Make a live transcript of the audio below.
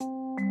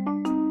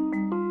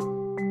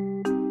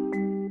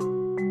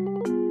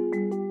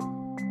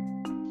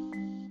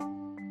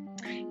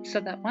So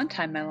that one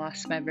time I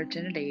lost my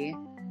virginity,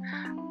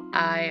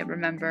 I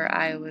remember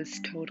I was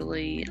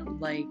totally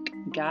like,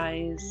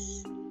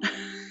 guys,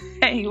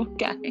 hey you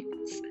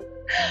guys,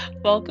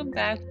 welcome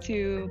back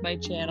to my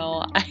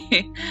channel.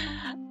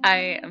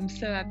 I am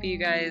so happy you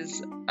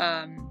guys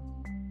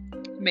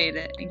made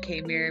it and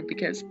came here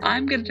because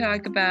I'm gonna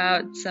talk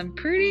about some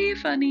pretty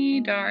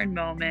funny darn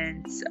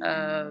moments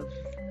of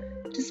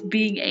just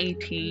being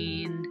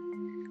 18,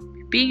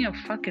 being a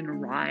fucking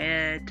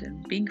riot,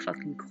 and being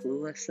fucking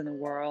clueless in the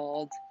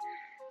world.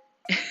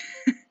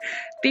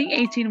 Being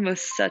 18 was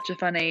such a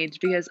fun age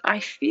because I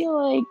feel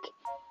like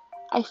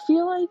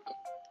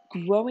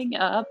growing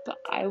up,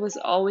 I was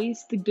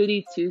always the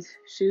goody two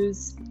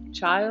shoes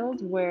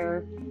child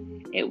where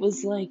it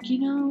was like,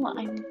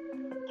 I'm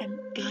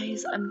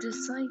guys, I'm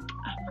just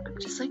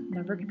like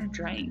never gonna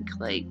drink.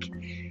 Like,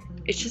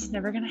 it's just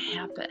never gonna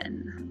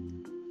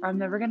happen. Or I'm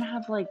never gonna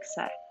have like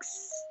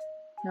sex.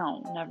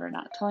 No, never,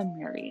 not till I'm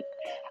married.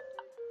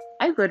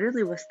 I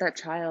literally was that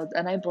child,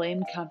 and I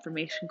blamed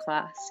confirmation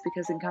class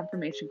because in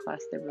confirmation class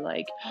they were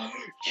like,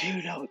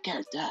 you don't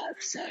get to have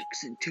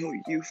sex until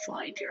you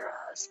find your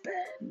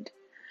husband.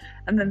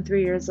 And then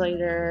 3 years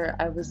later,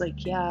 I was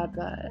like, yeah,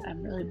 but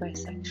I'm really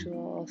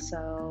bisexual,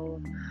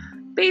 so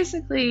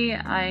basically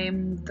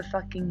I'm the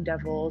fucking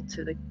devil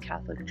to the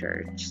Catholic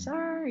Church.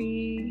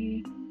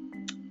 Sorry.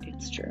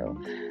 It's true.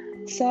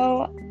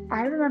 So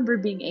I remember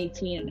being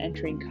 18 and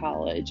entering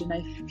college, and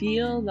I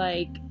feel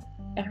like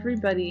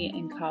everybody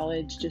in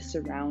college just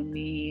around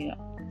me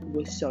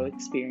was so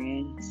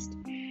experienced.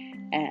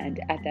 And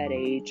at that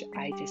age,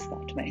 I just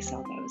thought to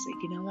myself, I was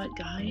like, you know what,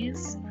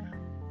 guys?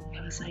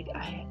 I was like,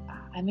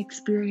 I'm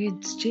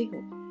experienced too.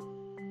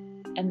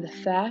 And the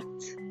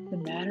fact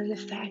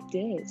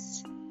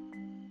is,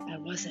 I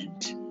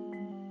wasn't.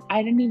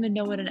 I didn't even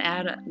know what an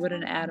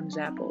Adam's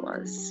apple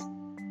was.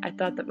 I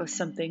thought that was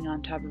something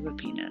on top of a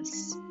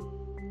penis.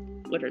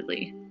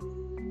 Literally.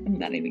 I'm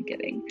not even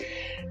kidding.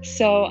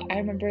 So I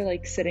remember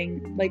like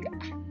sitting, like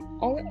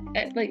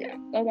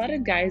a lot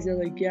of guys are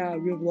like, yeah,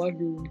 we have locker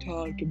room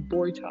talk and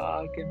boy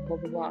talk and blah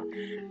blah blah.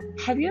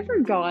 Have you ever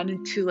gone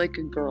into like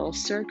a girl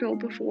circle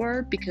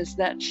before? Because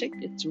that shit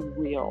gets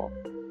real.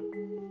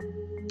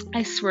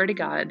 I swear to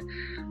God,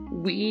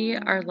 we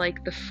are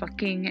like the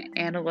fucking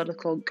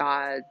analytical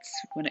gods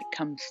when it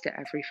comes to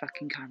every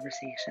fucking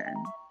conversation.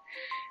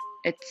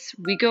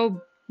 We go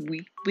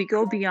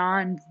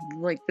beyond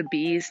like the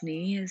bee's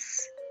knees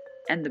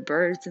and the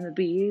birds and the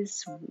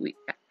bees.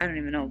 I don't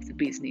even know if the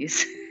bee's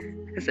knees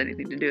has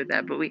anything to do with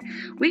that, but we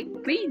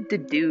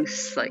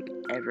deduce like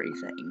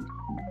everything.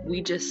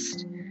 We're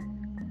just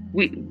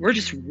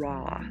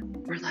raw.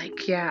 We're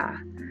like, yeah,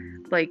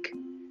 like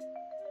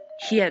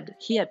he had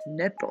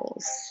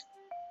nipples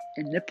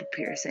and nipple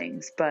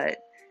piercings, but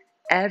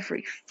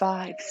every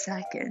 5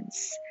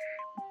 seconds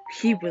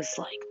he was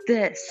like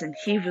this, and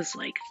he was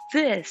like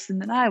this,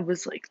 and then I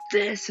was like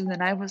this, and then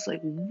I was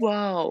like,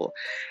 whoa.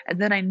 And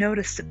then I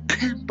noticed a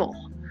pimple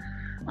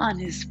on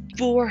his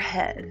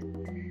forehead,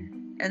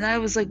 and I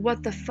was like,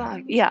 what the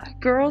fuck? Yeah,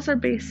 girls are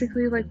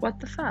basically like, what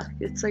the fuck?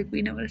 It's like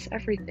we notice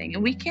everything,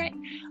 and we can't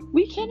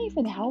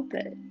even help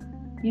it.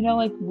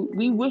 Like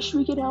we wish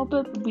we could help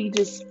it, but we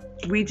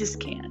just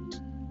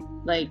can't.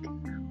 Like,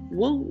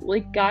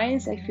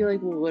 guys, I feel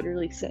like we'll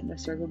literally sit in a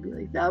circle and be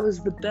like, that was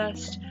the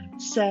best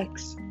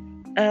sex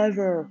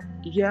ever.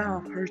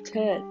 Yeah, her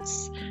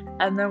tits.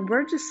 And then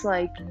we're just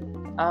like,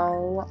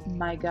 oh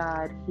my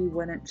God, he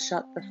wouldn't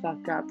shut the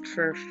fuck up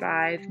for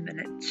 5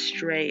 minutes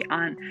straight.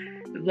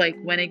 Like,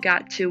 when it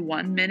got to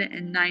 1 minute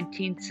and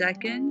 19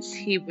 seconds,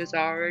 he was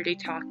already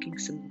talking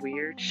some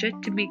weird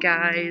shit to me,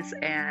 guys,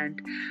 and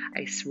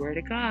I swear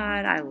to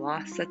God, I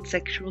lost that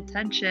sexual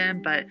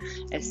tension. But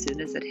as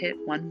soon as it hit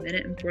 1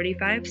 minute and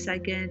 45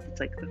 seconds, it's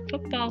like the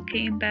football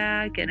came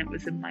back and it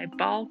was in my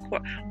ball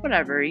court,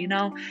 whatever,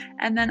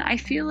 and then I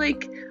feel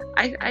like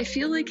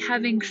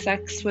having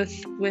sex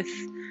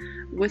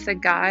with a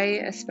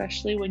guy,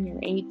 especially when you're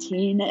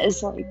 18,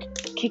 is like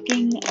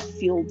kicking a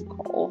field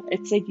goal.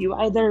 It's like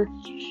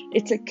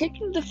it's like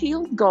kicking the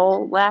field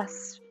goal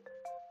lasts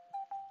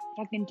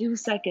fucking 2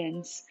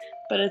 seconds,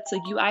 but it's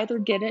like you either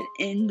get it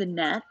in the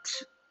net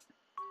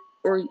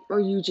or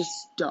you just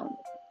don't.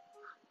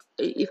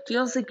 It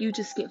feels like you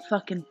just get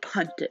fucking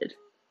punted,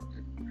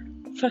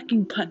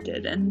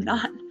 and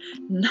not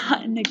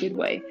in a good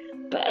way.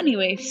 But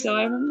anyway, so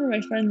I remember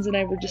my friends and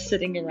I were just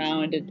sitting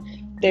around, and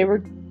they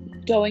were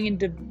going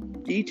into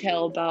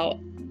detail about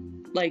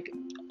like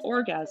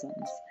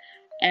orgasms,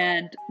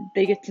 and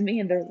they get to me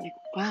and they're like,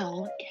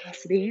 well,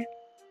 Cassidy,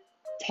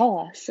 tell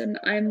us. And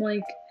I'm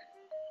like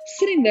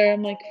sitting there,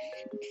 I'm like,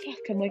 fuck,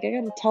 I'm like, I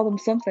gotta tell them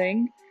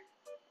something.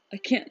 I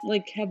can't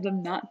like have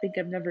them not think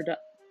I've never done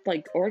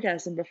like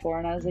orgasm before.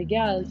 And I was like,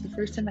 yeah, it's the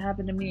first time it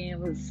happened to me. It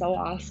was so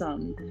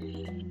awesome.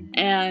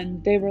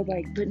 And they were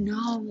like, but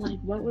no, like,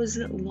 what was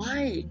it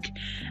like?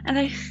 And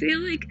I feel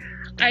like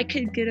I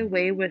could get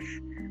away with,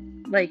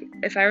 like,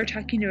 if I were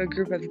talking to a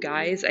group of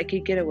guys, I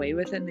could get away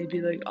with it, and they'd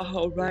be like,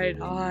 oh, right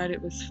on,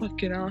 it was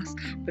fucking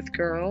awesome. With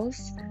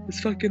girls, it was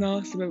fucking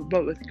awesome,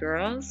 but with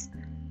girls,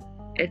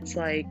 it's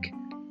like,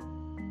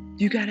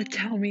 you gotta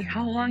tell me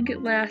how long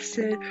it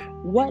lasted,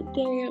 what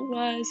day it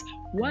was,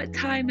 what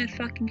time it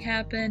fucking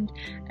happened.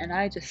 And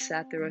I just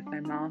sat there with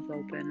my mouth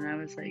open and I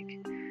was like,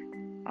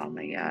 oh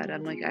my God.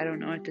 I'm like, I don't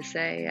know what to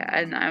say.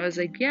 And I was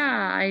like,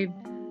 yeah,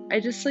 I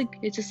just like,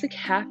 it just like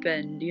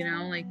happened, you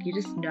know, like you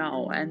just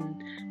know.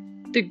 And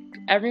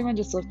everyone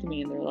just looked at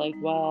me and they're like,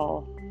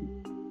 well,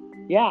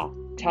 yeah,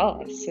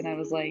 tell us. And I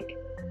was like,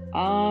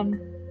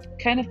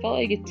 kind of felt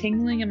like a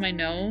tingling in my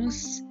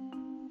nose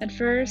at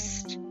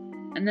first.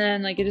 And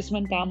then like it just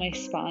went down my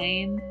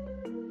spine.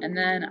 And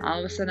then all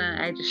of a sudden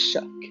I just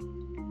shook.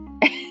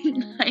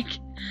 And like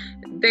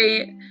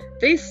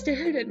they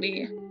stared at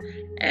me.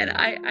 And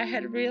I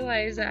had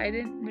realized that I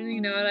didn't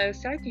really know what I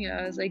was talking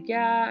about. I was like,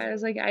 yeah, I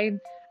was like,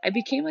 I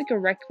became like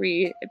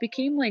it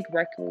became like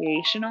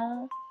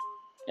recreational.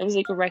 It was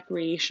like a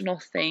recreational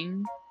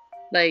thing.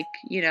 Like,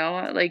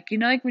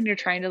 like when you're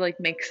trying to like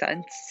make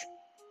sense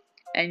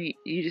and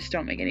you just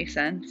don't make any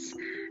sense.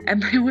 And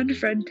my one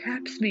friend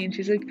taps me and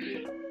she's like,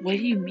 what do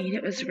you mean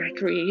it was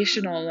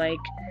recreational? Like,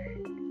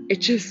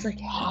 it just like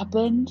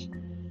happened.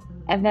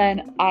 And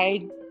then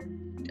I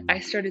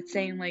started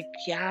saying like,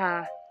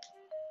 yeah,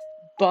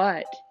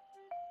 but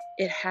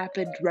it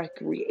happened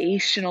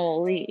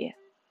recreationally.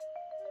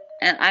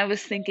 And I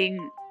was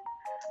thinking,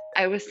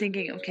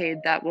 okay,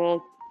 that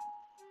will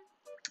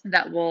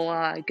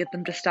get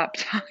them to stop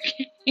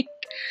talking.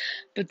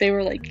 But they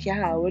were like,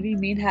 yeah, what do you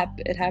mean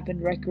it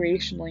happened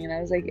recreationally? And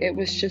I was like, it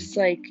was just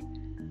like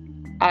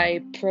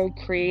I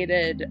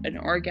procreated an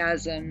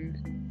orgasm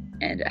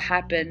and it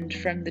happened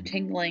from the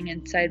tingling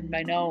inside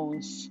my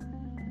nose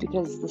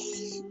because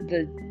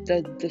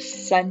the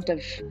scent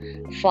of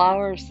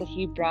flowers that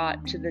he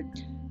brought to the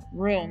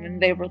room.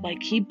 And they were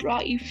like, he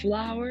brought you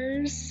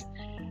flowers?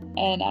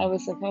 And I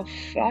was like, oh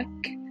fuck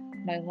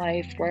my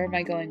life, where am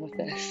I going with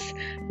this?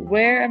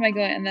 Where am I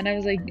going? And then I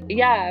was like,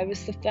 yeah, it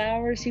was the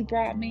flowers he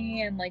brought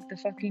me and like the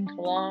fucking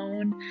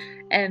cologne.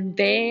 And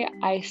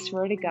I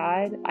swear to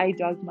God, I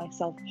dug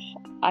myself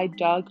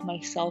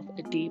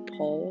a deep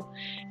hole.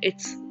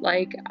 It's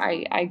like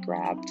I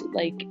grabbed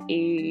like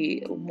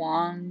a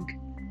long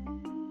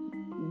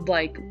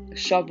like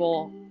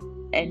shovel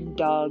and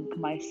dug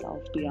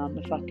myself beyond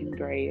the fucking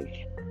grave.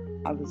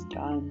 I was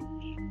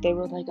done. They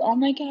were like, oh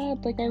my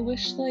God, like I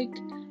wish like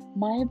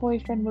my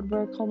boyfriend would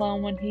wear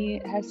cologne when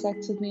he has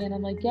sex with me. And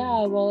I'm like,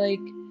 yeah, well, like,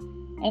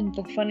 and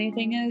the funny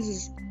thing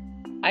is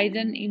I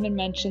didn't even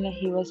mention that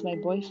he was my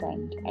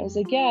boyfriend. I was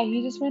like, yeah,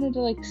 he just wanted to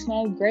like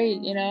smell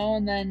great, you know?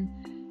 And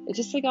then it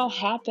just like all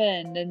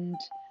happened and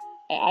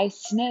I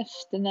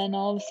sniffed and then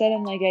all of a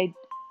sudden like I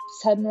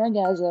just had an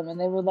orgasm and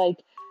they were like,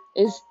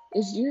 is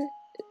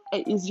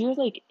your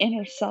like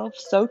inner self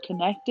so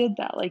connected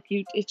that like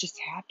it just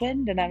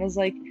happened? And I was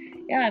like,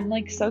 yeah, I'm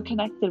like so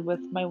connected with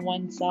my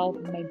one self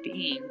and my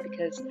being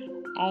because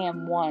I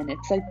am one.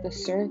 It's like the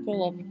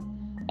circle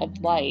of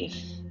life.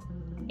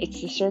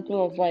 It's the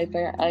circle of life.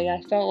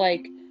 I felt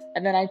like,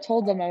 and then I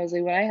told them, I was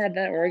like, when I had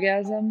that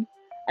orgasm,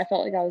 I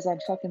felt like I was on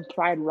fucking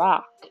Pride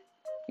Rock.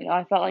 You know,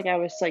 I felt like I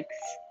was like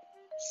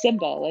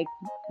Simba, like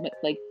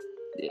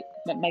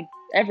my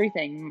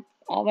everything,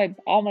 all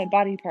my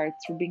body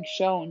parts were being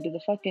shown to the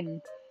fucking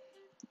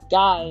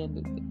guy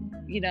and,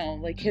 you know,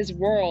 like his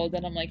world.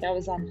 And I'm like, I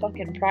was on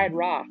fucking Pride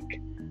Rock.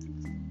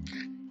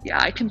 Yeah,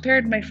 I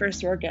compared my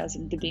first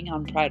orgasm to being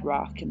on Pride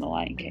Rock in The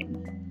Lion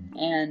King.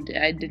 And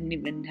I didn't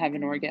even have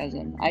an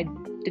orgasm. I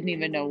didn't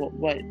even know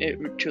what it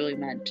truly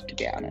meant, to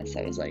be honest.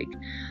 I was like,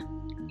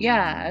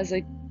 yeah, I was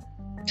like,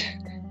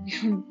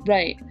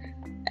 right.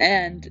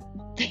 And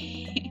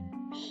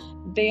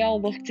they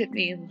all looked at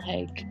me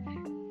like,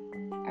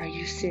 are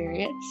you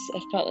serious?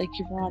 I felt like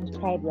you were on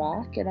Pride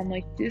Rock. And I'm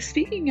like,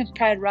 speaking of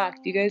Pride Rock,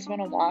 do you guys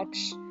want to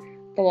watch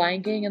The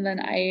Lion King? And then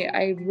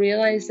I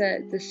realized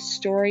that the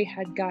story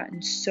had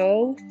gotten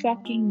so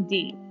fucking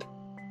deep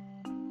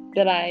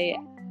that I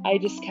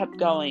just kept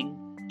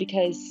going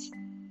because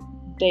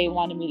they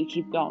wanted me to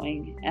keep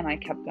going, and I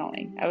kept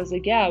going. I was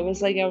like, yeah, it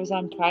was like I was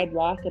on Pride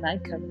Rock and I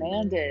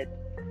commanded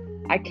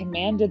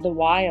the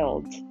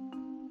wild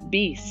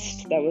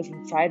beast that was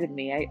inside of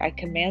me. I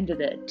commanded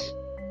it.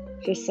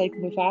 Just like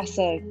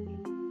Mufasa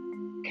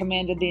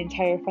commanded the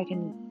entire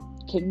fucking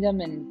kingdom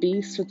and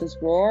beast with his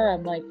roar,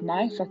 I'm like,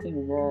 my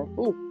fucking roar,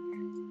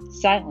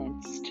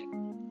 silenced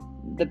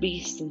the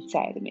beast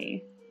inside of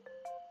me.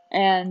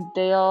 And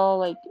they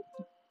all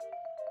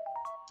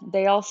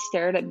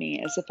stared at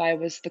me as if I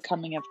was the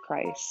coming of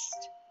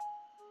Christ.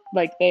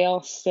 Like, they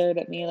all stared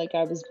at me like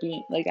I was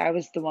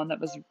the one that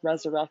was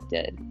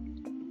resurrected.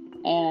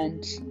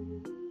 And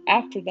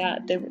after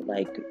that, they were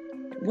like,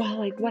 well,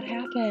 like, what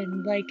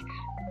happened? Like,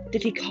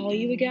 did he call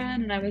you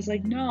again? And I was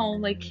like, no,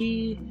 like,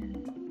 he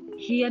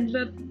ended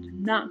up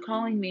not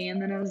calling me.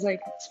 And then I was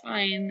like, it's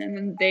fine. And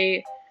then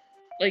they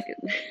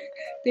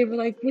were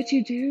like, what'd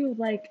you do?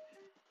 Like,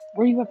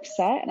 were you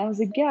upset? And I was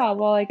like, yeah,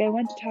 well, like, I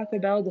went to Taco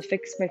Bell to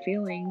fix my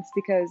feelings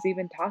because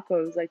even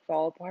tacos, like,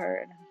 fall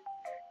apart.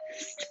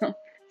 And I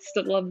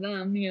still love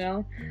them, you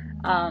know?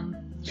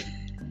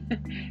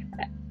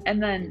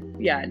 And then,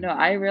 yeah, no,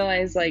 I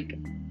realized, like,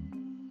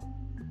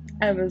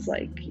 I was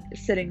like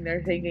sitting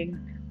there thinking,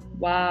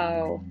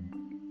 wow,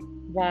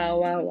 wow,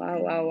 wow, wow,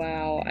 wow,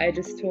 wow. I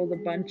just told a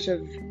bunch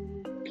of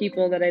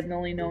people that I've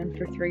only known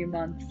for 3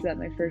 months that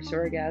my first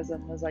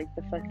orgasm was like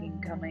the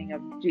fucking coming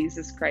of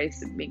Jesus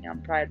Christ and being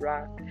on Pride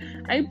Rock.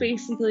 I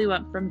basically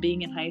went from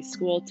being in high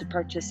school to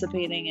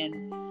participating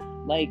in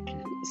like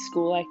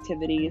school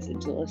activities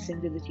and to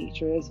listening to the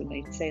teachers when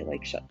they'd say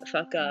like shut the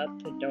fuck up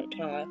and don't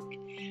talk.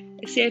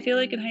 See, I feel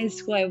like in high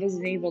school I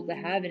wasn't able to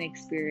have an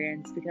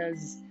experience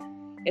because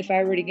if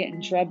I were to get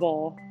in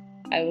trouble,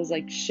 I was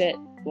like, shit,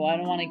 well, I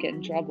don't want to get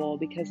in trouble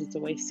because it's a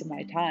waste of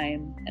my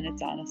time and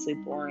it's honestly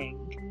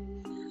boring.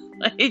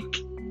 Like,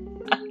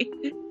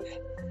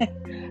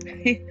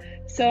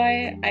 so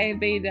I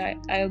obeyed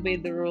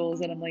the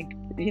rules, and I'm like,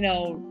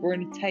 we're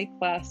in a tight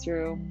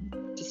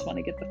classroom. Just want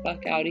to get the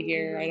fuck out of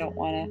here. I don't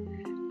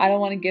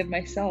want to give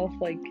myself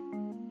like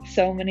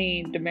so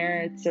many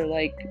demerits or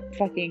like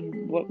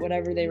fucking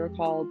whatever they were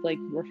called, like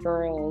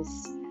referrals.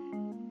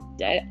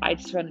 I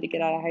just wanted to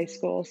get out of high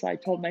school, so I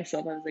told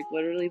myself, I was like,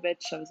 literally,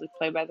 bitch, I was like,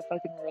 play by the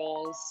fucking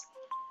rules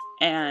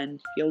and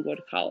you'll go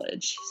to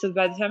college. So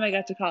by the time I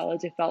got to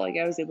college, I felt like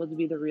I was able to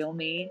be the real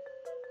me.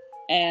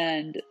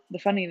 And the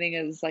funny thing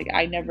is, like,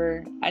 I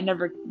never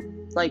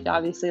like,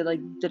 obviously, like,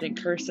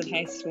 didn't curse in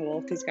high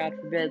school because God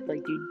forbid,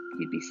 like,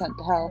 you'd be sent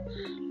to hell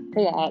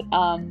for that.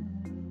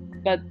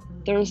 But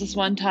there was this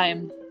one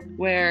time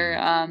where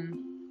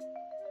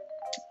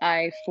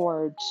I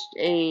forged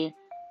a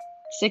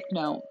sick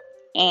note,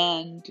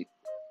 and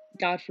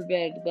God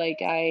forbid,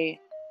 like, I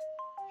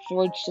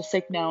forged a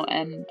sick note,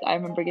 and I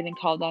remember getting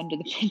called down to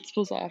the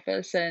principal's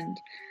office, and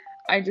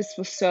I just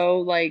was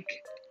so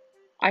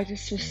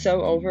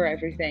over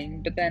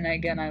everything. But then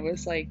again, I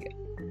was like,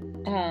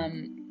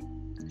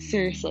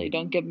 seriously,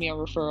 don't give me a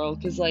referral,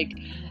 because like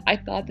I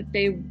thought that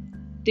they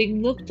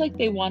looked like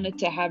they wanted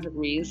to have a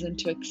reason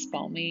to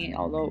expel me,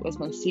 although it was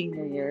my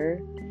senior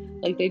year.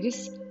 Like,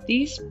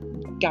 these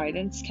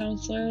guidance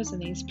counselors and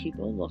these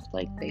people looked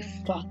like they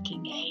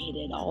fucking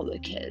hated all the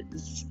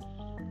kids.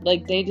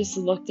 Like, they just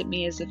looked at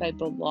me as if I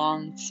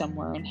belonged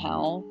somewhere in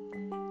hell.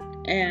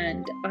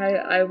 And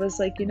I was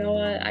like, you know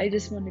what? I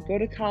just want to go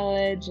to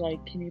college.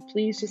 Like, can you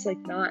please just like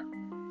not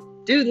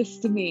do this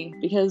to me?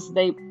 Because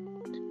they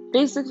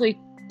basically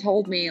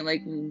told me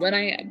like you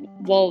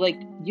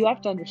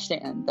have to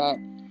understand that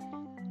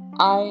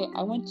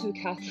I went to a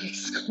Catholic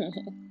school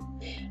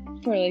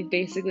for like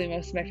basically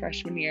most of my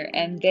freshman year,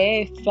 and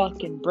they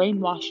fucking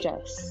brainwashed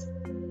us.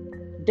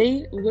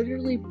 They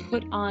literally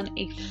put on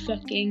a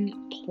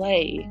fucking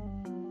play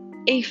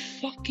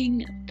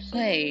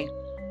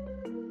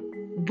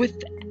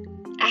with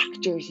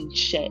actors and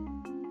shit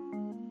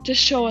to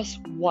show us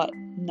what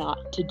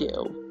not to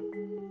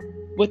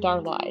do with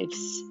our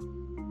lives.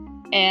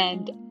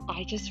 And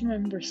I just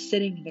remember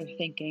sitting there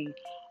thinking,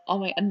 oh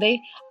my, and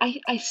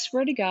I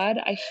swear to God,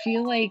 I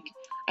feel like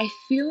I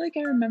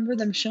remember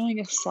them showing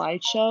us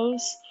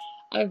slideshows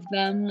of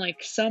them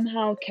like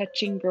somehow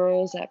catching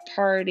girls at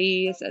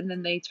parties, and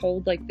then they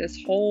told like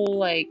this whole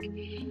like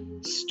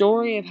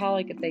story of how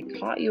like if they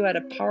caught you at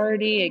a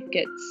party, it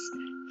gets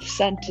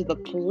sent to the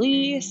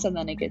police, and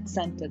then it gets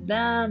sent to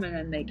them, and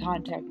then they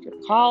contact your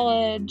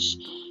college.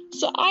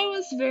 So I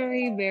was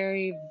very,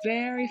 very,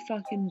 very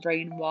fucking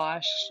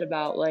brainwashed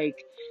about like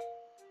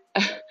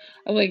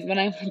like when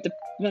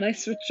I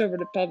switched over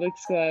to public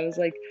school, I was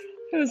like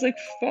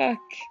fuck,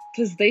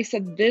 because they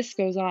said this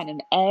goes on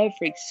in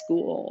every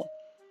school.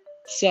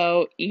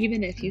 So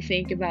even if you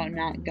think about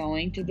not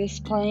going to this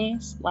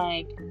place,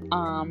 like,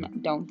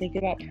 don't think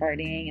about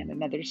partying at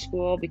another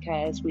school,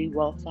 because we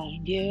will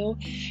find you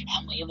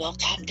and we will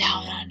come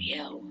down on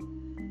you.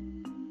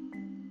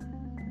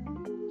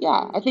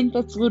 Yeah, I think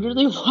that's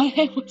literally why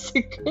I was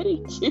a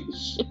goody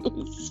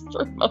two-shoes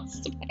for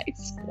most of high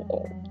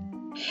school.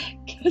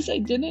 Because I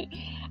didn't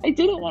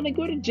want to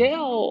go to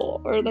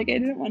jail, or like I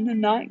didn't want to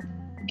not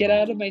get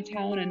out of my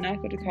town and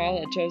not go to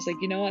college. I was like,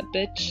 you know what,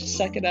 bitch,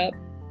 suck it up.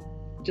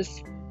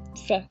 Just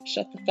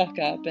shut the fuck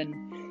up and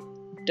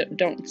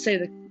don't say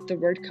the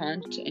word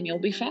cunt, and you'll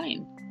be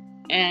fine.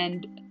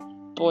 And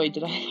boy,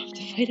 did I have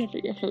to fight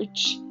every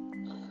urge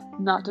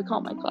not to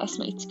call my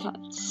classmates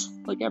cunts,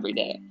 like every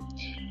day.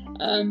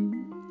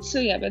 So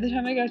yeah, by the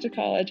time I got to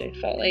college, I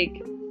felt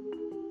like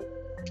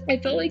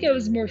I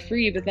was more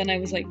free, but then I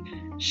was like,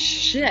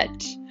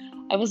 shit.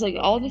 I was like,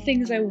 all the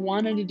things I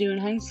wanted to do in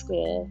high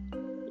school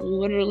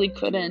literally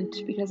couldn't,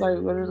 because I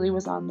literally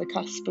was on the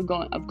cusp of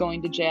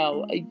going to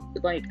jail.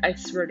 I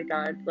swear to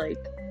God, like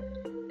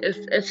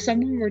if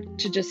someone were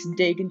to just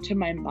dig into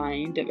my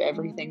mind of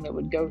everything that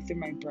would go through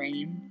my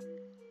brain,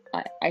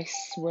 I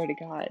swear to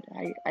God,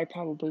 I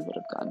probably would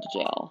have gone to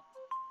jail.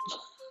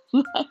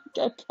 Like,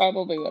 I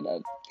probably would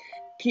have.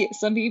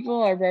 Some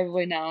people are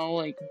probably now,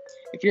 like,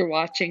 if you're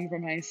watching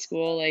from high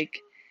school, like,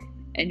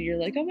 and you're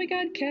like, oh my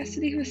God,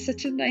 Cassidy was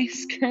such a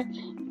nice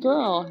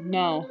girl.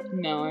 No,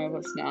 I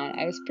was not.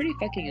 I was pretty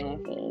fucking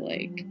awful.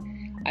 Like,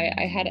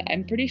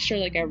 I'm pretty sure,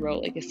 like, I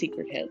wrote, like, a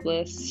secret hit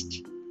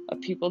list of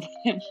people that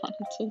I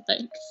wanted to,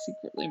 like,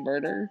 secretly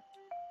murder.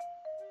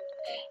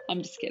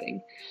 I'm just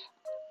kidding.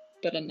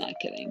 but I'm not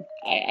kidding.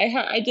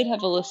 I did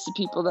have a list of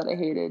people that I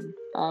hated,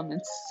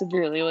 and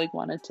severely like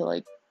wanted to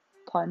like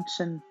punch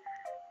and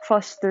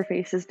flush their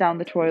faces down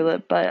the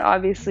toilet, but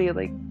obviously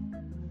like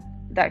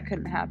that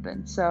couldn't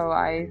happen. So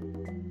I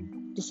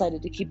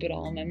decided to keep it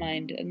all in my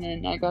mind. And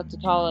then I got to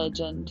college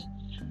and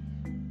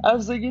I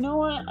was like, you know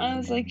what? I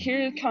was like,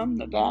 here come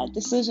the bad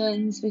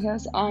decisions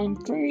because I'm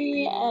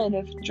free, and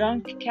if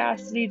drunk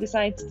Cassidy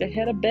decides to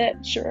hit a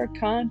bitch or a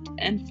cunt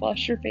and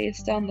flush her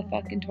face down the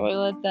fucking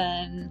toilet,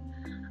 then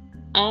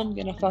I'm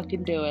gonna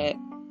fucking do it.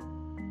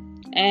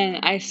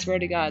 And I swear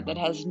to God, that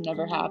has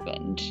never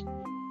happened.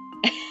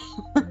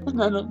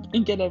 And I don't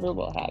think it ever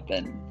will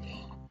happen.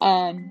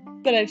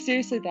 But I've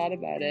seriously thought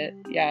about it.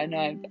 Yeah,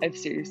 no, I've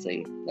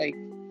seriously, like,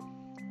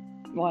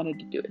 wanted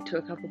to do it to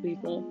a couple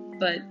people.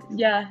 But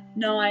yeah,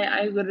 no,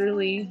 I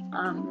literally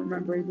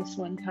remember this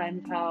one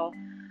time of how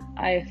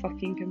I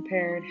fucking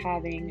compared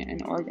having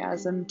an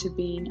orgasm to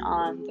being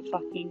on the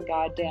fucking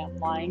goddamn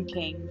Lion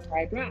King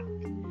Pride Rock.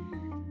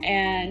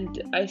 And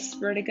I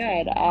swear to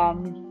God,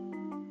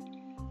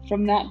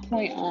 from that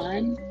point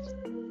on,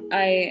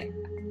 I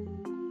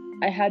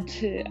had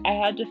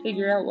to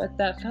figure out what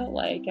that felt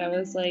like. I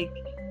was like,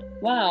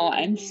 wow,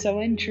 I'm so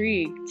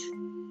intrigued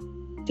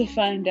to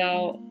find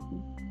out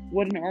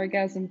what an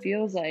orgasm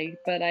feels like,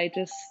 but I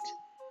just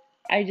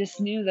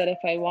knew that if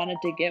I wanted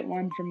to get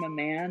one from a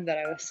man, that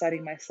I was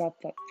setting myself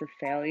up for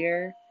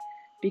failure,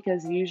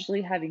 because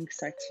usually having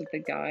sex with a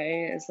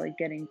guy is like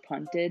getting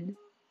punted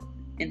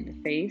in the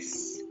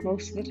face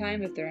most of the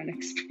time if they're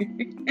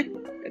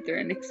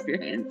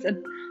inexperienced.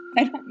 And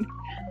I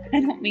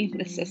don't mean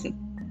this isn't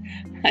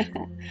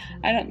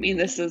I don't mean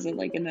this isn't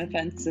like an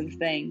offensive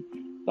thing,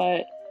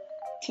 but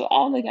to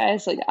all the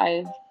guys, like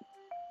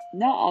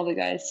not all the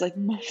guys, like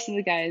most of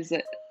the guys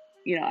that,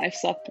 you know, I've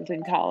slept with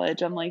in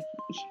college, I'm like,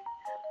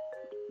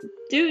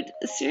 dude,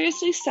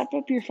 seriously, step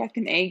up your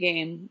fucking A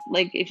game.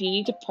 Like, if you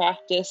need to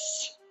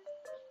practice,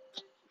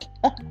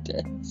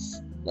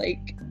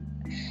 like,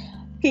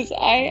 because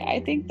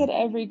I think that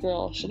every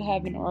girl should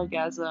have an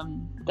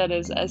orgasm that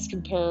is as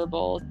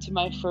comparable to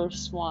my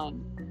first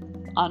one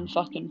on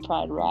fucking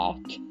Pride Rock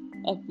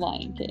of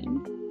Lion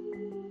King.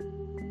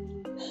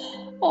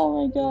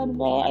 Oh my God,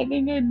 well, I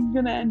think I'm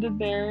gonna end it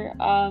there.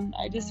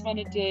 I just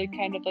wanted to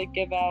kind of like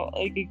give out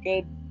like a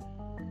good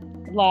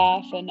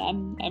laugh, and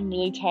I'm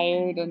really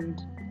tired,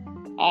 and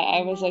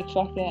I was like,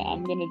 fuck it,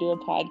 I'm gonna do a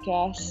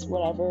podcast,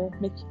 whatever,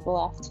 make people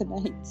laugh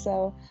tonight.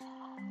 So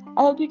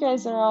I hope you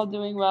guys are all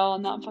doing well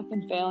and not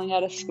fucking failing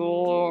out of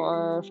school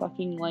or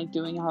fucking like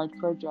doing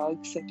hardcore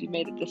drugs. If you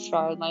made it this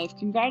far in life,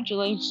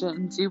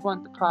 congratulations, you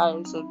won the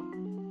prize of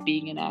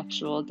being an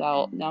actual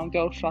adult. Now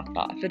go fuck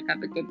off and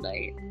have a good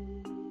night.